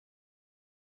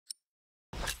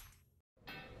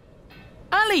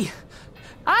Ali!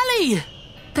 Ali!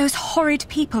 Those horrid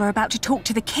people are about to talk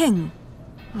to the king.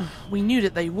 We knew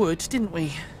that they would, didn't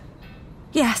we?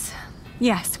 Yes,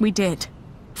 we did.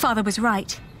 Father was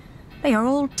right. They are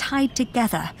all tied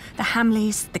together. The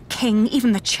Hamleys, the king,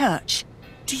 even the church.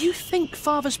 Do you think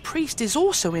Father's priest is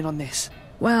also in on this?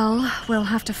 Well, we'll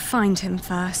have to find him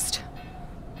first.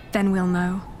 Then we'll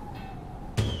know.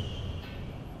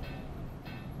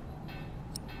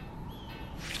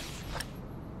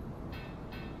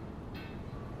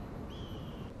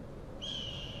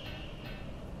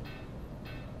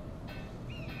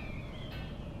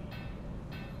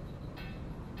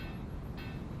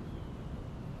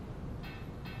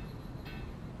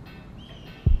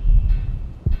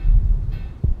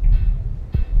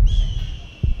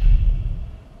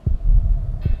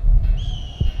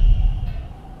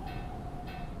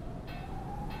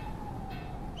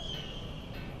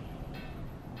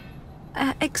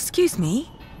 Excuse me?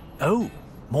 Oh,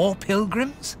 more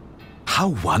pilgrims? How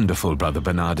wonderful, Brother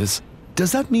Bernardus.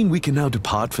 Does that mean we can now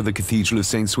depart for the Cathedral of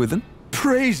St. Swithin?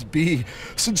 Praise be,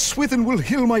 St. Swithin will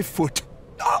heal my foot.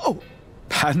 Oh!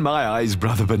 And my eyes,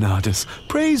 Brother Bernardus.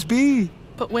 Praise be.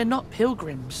 But we're not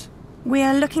pilgrims.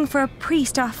 We're looking for a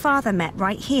priest our father met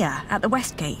right here, at the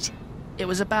West Gate. It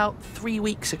was about 3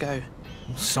 weeks ago.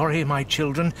 Sorry, my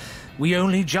children. We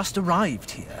only just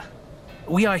arrived here.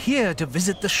 We are here to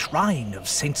visit the shrine of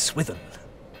St. Swithin.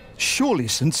 Surely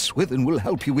St. Swithin will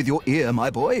help you with your ear, my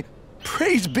boy.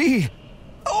 Praise be.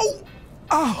 Oh!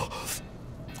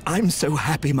 I'm so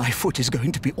happy my foot is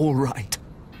going to be all right.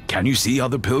 Can you see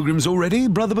other pilgrims already,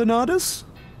 Brother Bernardus?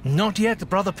 Not yet,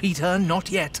 Brother Peter,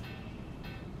 not yet.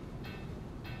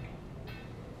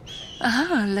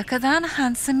 Oh, look at that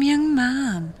handsome young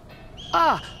man.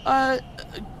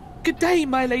 Good day,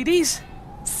 my ladies.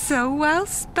 So well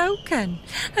spoken.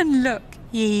 And look,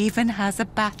 he even has a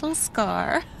battle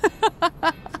scar.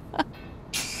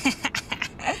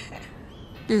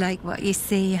 Like what you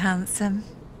see, handsome.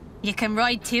 You can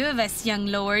ride 2 of us, young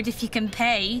lord, if you can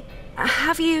pay.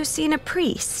 Have you seen a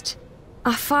priest?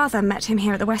 Our father met him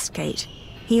here at the West Gate.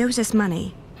 He owes us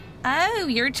money. Oh,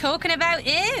 you're talking about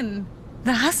him.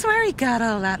 That's where he got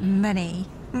all that money.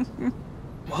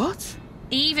 What?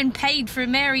 He even paid for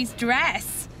Mary's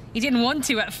dress. He didn't want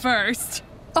to at first.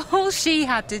 All she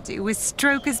had to do was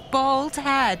stroke his bald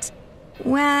head.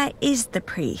 Where is the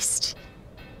priest?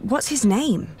 What's his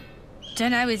name?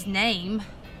 Don't know his name,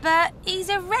 but he's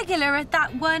a regular at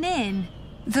that one inn.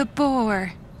 The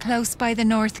Boar, close by the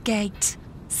North Gate.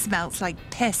 Smells like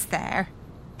piss there.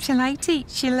 Shall I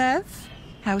teach you, love,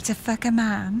 how to fuck a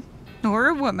man? Or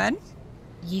a woman?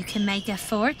 You can make a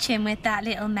fortune with that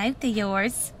little mouth of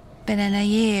yours. But in a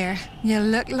year, you'll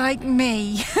look like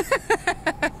me.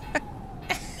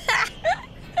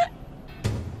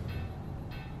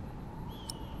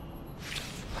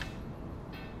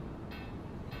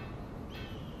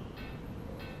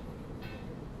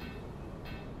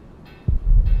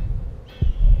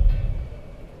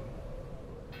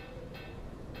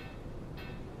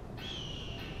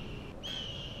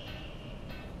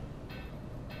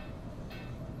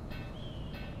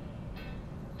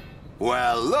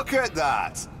 Well, look at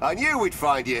that! I knew we'd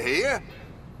find you here.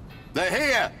 They're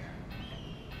here!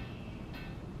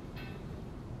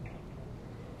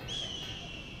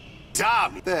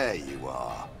 Damn! There you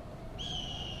are.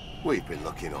 We've been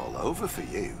looking all over for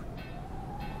you.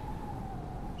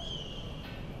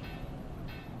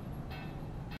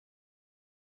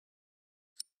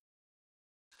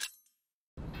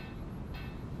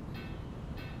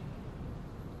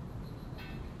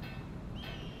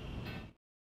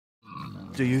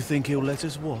 Do you think he'll let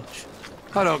us watch?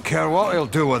 I don't care what he'll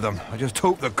do with them. I just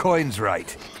hope the coin's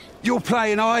right. You're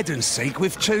playing hide-and-seek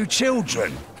with 2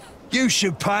 children. You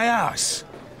should pay us.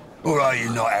 Or are you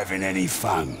not having any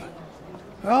fun?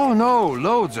 Oh no,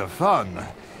 loads of fun.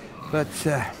 But,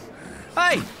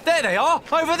 Hey, there they are,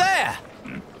 over there!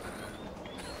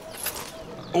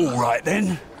 All right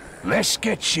then. Let's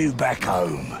get you back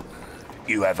home.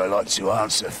 You have a lot to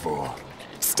answer for.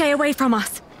 Stay away from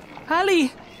us.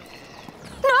 Ali!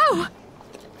 No!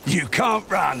 You can't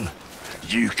run.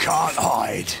 You can't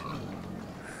hide.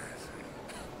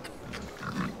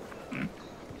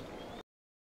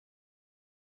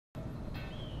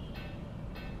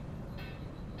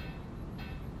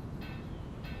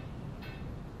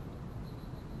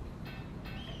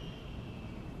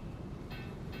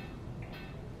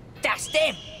 That's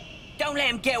them! Don't let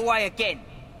them get away again!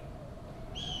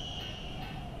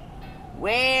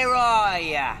 Where are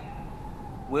ya?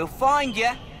 We'll find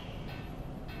ya.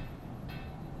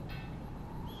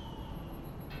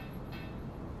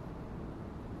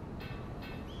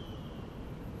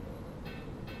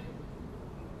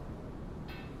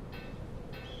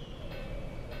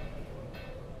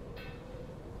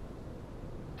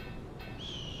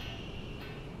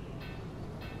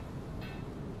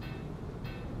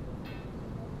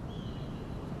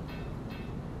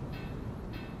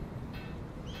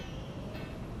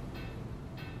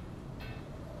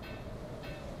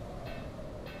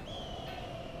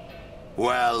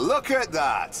 Well, look at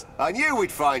that. I knew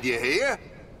we'd find you here.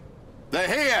 They're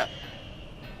here.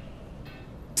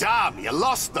 Damn, you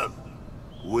lost them.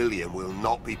 William will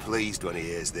not be pleased when he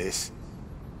hears this.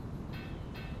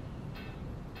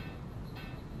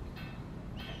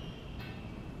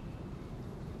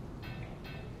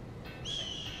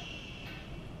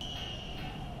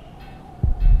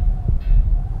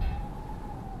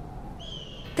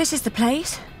 This is the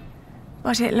place,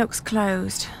 but it looks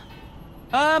closed.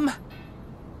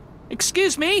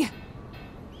 Excuse me?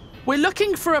 We're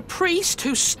looking for a priest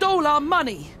who stole our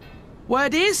money.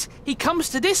 Word is, he comes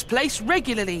to this place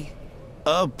regularly.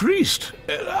 A priest?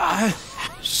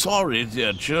 Sorry,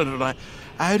 dear children,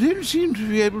 I didn't seem to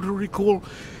be able to recall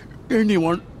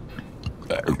anyone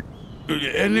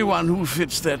who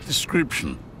fits that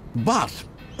description. But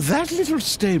that little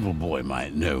stable boy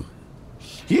might know.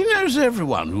 He knows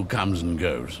everyone who comes and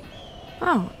goes.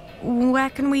 Oh, where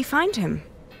can we find him?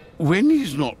 When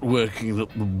he's not working at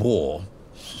the boar,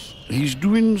 he's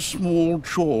doing small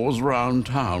chores round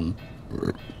town.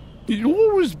 He's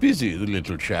always busy, the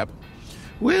little chap.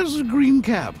 Wears a green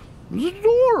cap. It's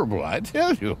adorable, I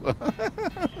tell you.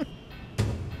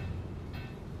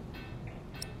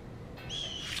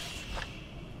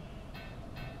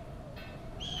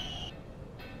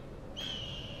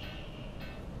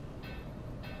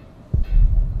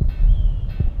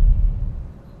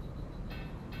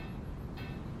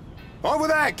 Over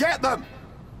there, get them!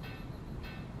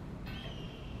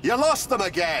 You lost them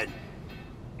again!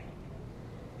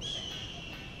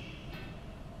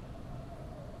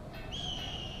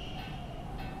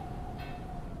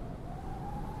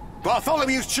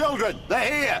 Bartholomew's children,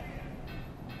 they're here!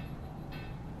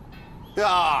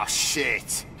 Ah,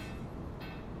 shit!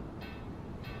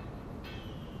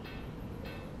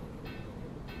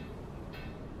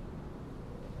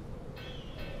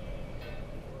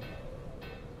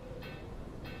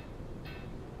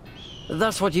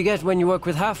 That's what you get when you work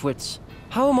with half-wits.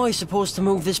 How am I supposed to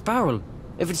move this barrel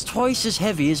if it's twice as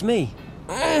heavy as me?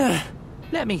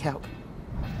 Let me help.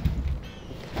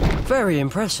 Very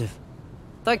impressive.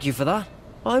 Thank you for that.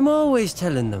 I'm always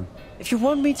telling them, if you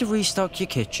want me to restock your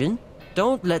kitchen,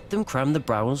 don't let them cram the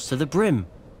barrels to the brim.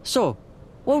 So,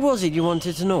 what was it you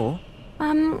wanted to know?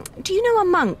 Do you know a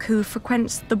monk who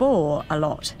frequents the boar a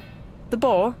lot? The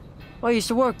boar? I used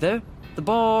to work there. The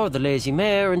boar, the lazy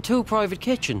mare, and 2 private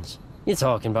kitchens. You're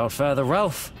talking about Father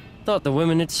Ralph. Thought the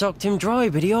women had sucked him dry,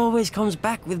 but he always comes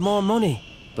back with more money.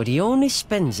 But he only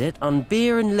spends it on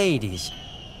beer and ladies.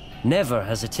 Never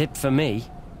has a tip for me.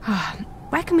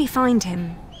 Where can we find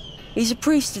him? He's a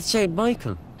priest at St.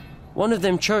 Michael. One of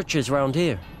them churches round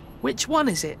here. Which one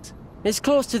is it? It's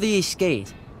close to the east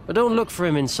gate, but don't look for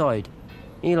him inside.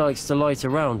 He likes to light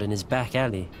around in his back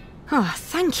alley. Oh,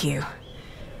 thank you.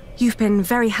 You've been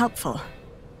very helpful.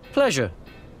 Pleasure.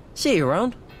 See you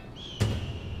around.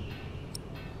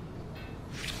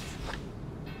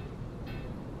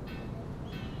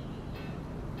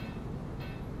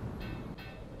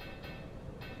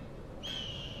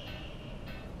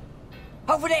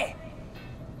 Over there!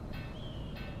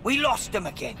 We lost them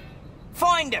again.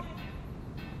 Find them!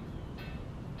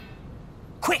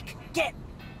 Quick, get!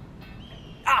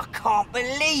 I can't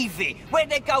believe it! Where'd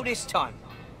they go this time?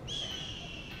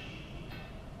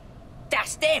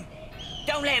 That's them!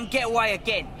 Don't let them get away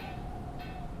again!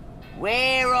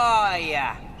 Where are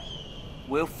ya?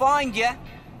 We'll find ya!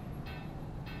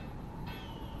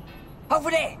 Over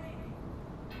there!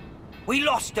 We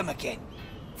lost them again.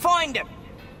 Find them!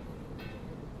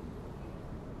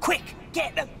 Quick,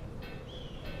 get them!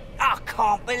 I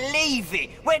can't believe it!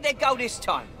 Where'd they go this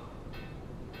time?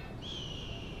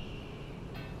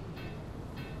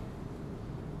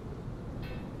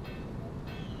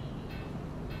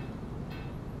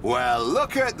 Well,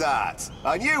 look at that!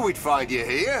 I knew we'd find you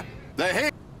here. They're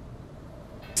here.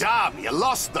 Damn, you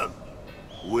lost them!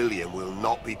 William will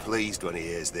not be pleased when he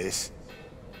hears this.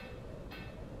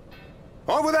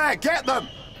 Over there, get them!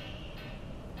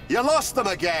 You lost them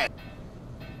again!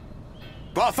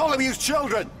 Bartholomew's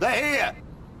children, they're here!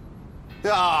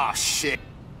 Ah, shit.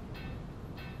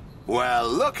 Well,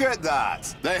 look at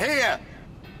that. They're here!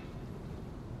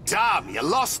 Damn, you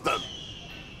lost them!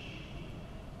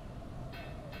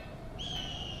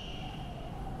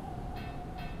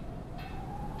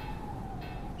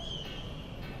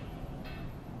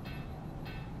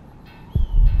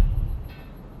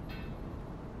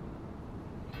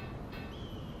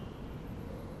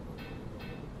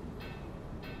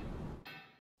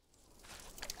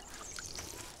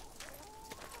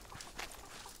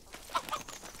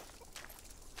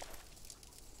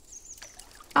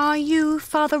 Are you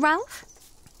Father Ralph?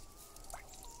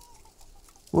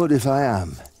 What if I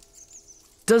am?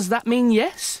 Does that mean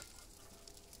yes?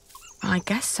 I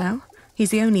guess so.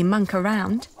 He's the only monk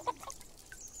around.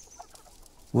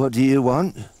 What do you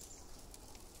want?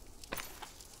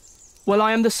 Well,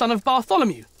 I am the son of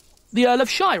Bartholomew, the Earl of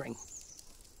Shiring.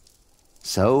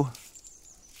 So?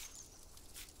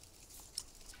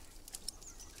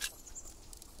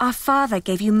 Our father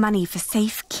gave you money for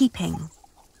safekeeping.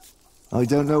 I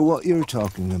don't know what you're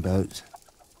talking about.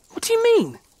 What do you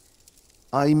mean?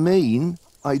 I mean,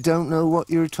 I don't know what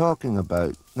you're talking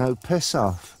about. Now piss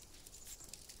off.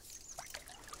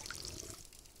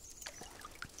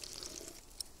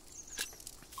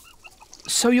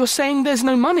 So you're saying there's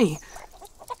no money?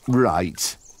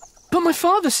 Right. But my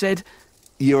father said...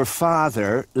 Your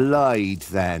father lied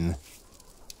then.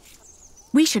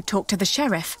 We should talk to the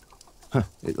sheriff.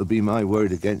 It'll be my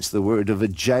word against the word of a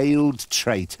jailed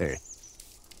traitor.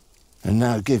 And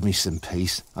now give me some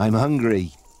peace. I'm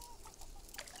hungry.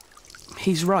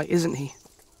 He's right, isn't he?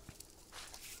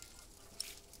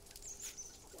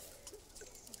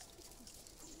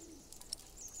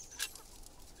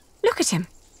 Look at him.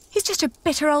 He's just a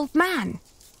bitter old man.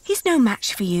 He's no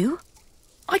match for you.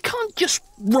 I can't just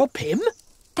rob him.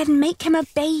 Then make him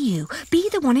obey you. Be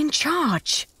the one in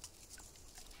charge.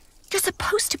 You're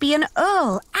supposed to be an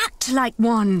earl. Act like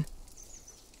one.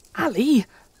 Ali,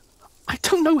 I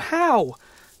don't know how.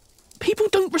 People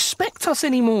don't respect us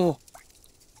anymore.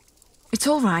 It's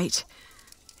all right.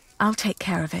 I'll take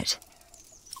care of it.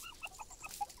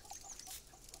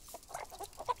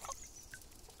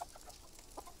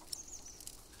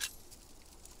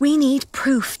 We need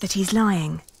proof that he's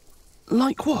lying.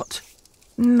 Like what?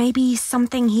 Maybe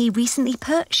something he recently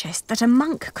purchased that a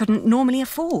monk couldn't normally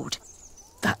afford.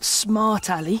 That's smart,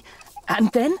 Ali.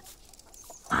 And then?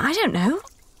 I don't know.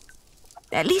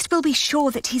 At least we'll be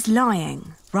sure that he's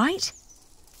lying, right?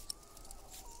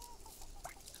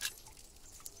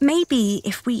 Maybe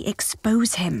if we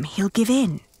expose him, he'll give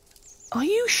in. Are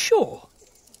you sure?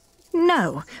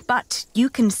 No, but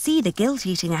you can see the guilt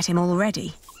eating at him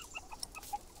already.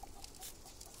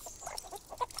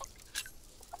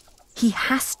 He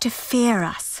has to fear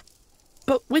us.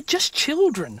 But we're just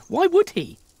children. Why would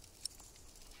he?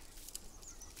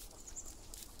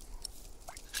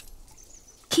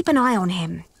 Keep an eye on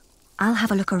him. I'll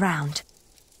have a look around.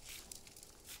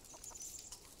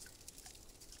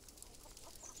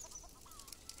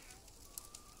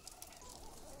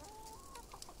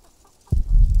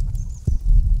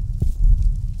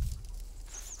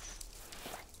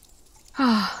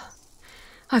 Ah,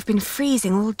 I've been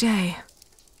freezing all day.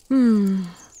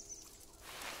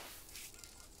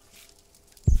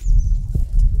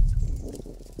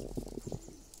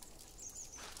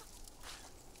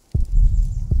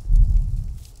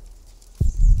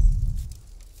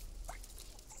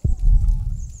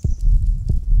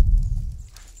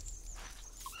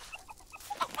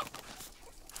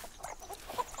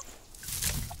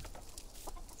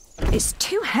 It's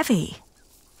too heavy.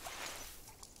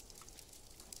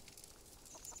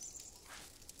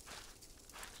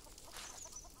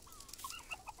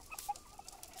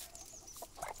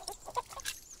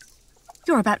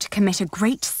 You're about to commit a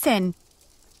great sin.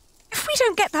 If we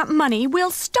don't get that money,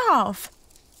 we'll starve.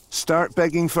 Start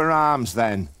begging for alms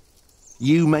then.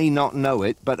 You may not know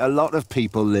it, but a lot of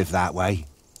people live that way.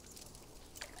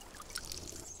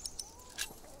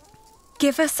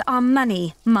 Give us our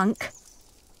money, monk.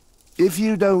 If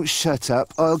you don't shut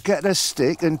up, I'll get a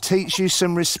stick and teach you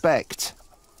some respect.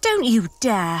 Don't you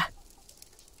dare.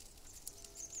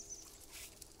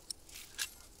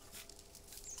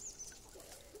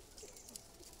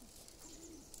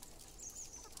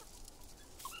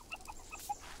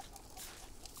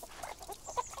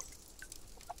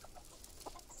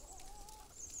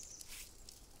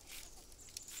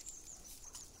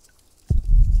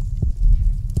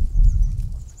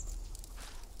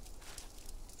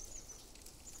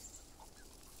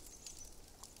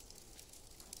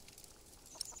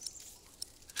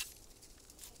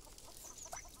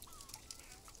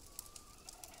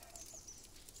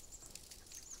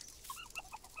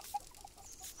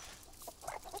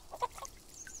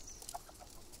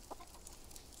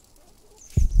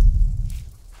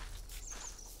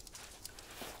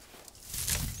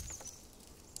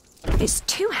 It's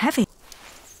too heavy.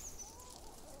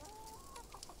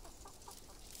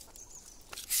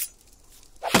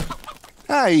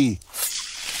 Hey!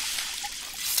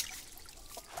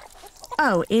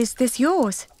 Oh, is this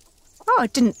yours? Oh, I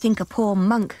didn't think a poor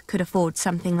monk could afford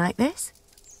something like this.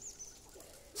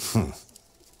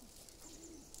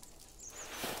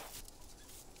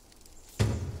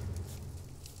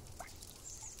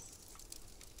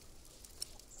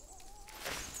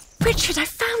 Richard, I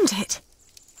found it.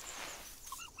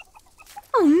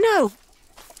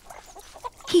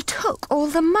 He took all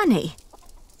the money.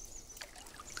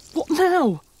 What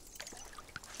now?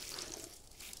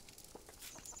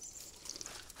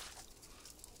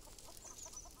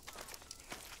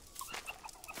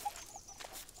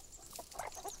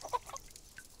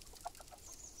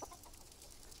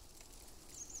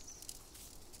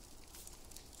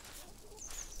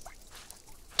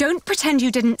 Don't pretend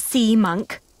you didn't see,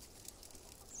 Monk.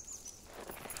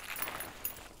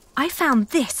 I found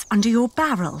this under your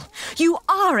barrel. You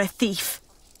are a thief.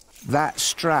 That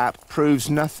strap proves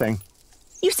nothing.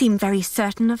 You seem very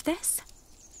certain of this.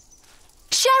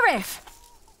 Sheriff!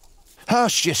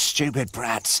 Hush, you stupid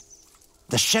brats.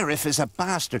 The sheriff is a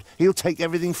bastard. He'll take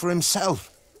everything for himself.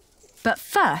 But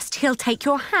first, he'll take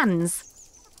your hands.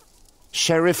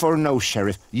 Sheriff or no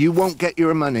sheriff, you won't get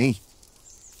your money.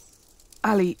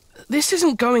 Ali, this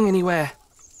isn't going anywhere.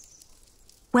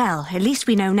 Well, at least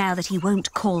we know now that he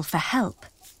won't call for help.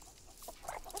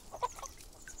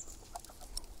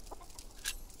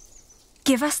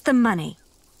 Give us the money.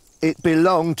 It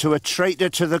belonged to a traitor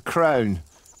to the crown.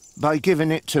 By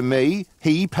giving it to me,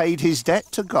 he paid his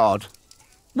debt to God.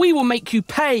 We will make you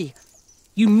pay,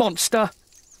 you monster.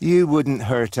 You wouldn't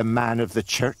hurt a man of the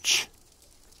church.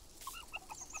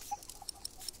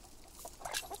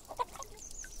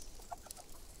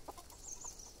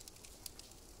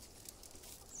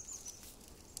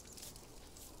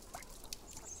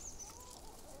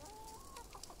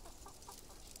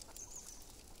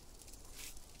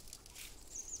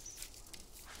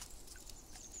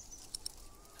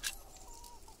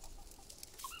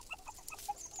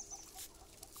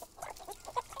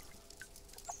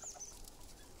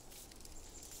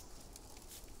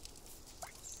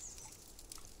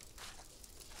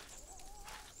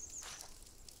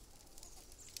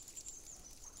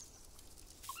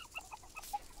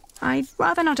 I'd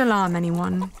rather not alarm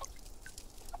anyone.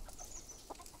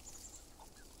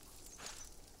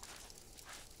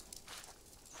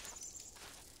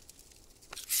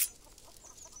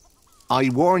 I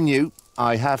warn you,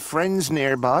 I have friends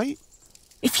nearby.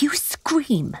 If you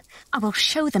scream, I will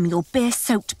show them your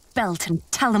beer-soaked belt and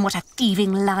tell them what a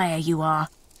thieving liar you are.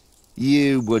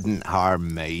 You wouldn't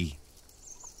harm me.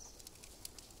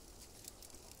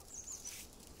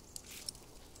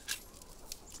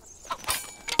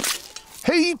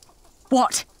 He...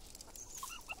 What?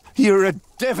 You're a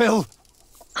devil!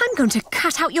 I'm going to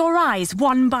cut out your eyes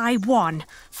one by one.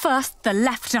 First, the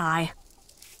left eye.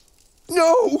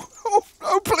 No!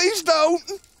 Oh, please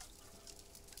don't!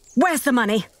 Where's the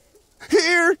money?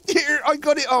 Here, I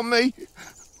got it on me.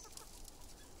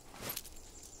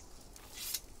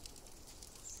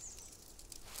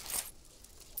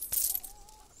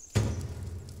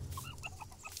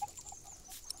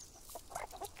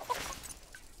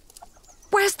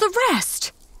 Where's the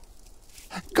rest?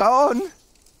 Gone.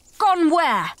 Gone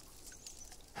where?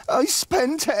 I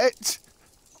spent it.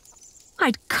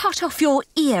 I'd cut off your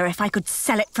ear if I could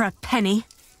sell it for a penny.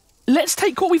 Let's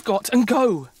take what we've got and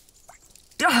go.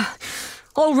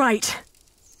 All right.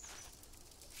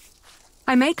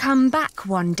 I may come back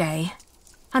one day,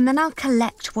 and then I'll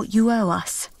collect what you owe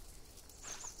us.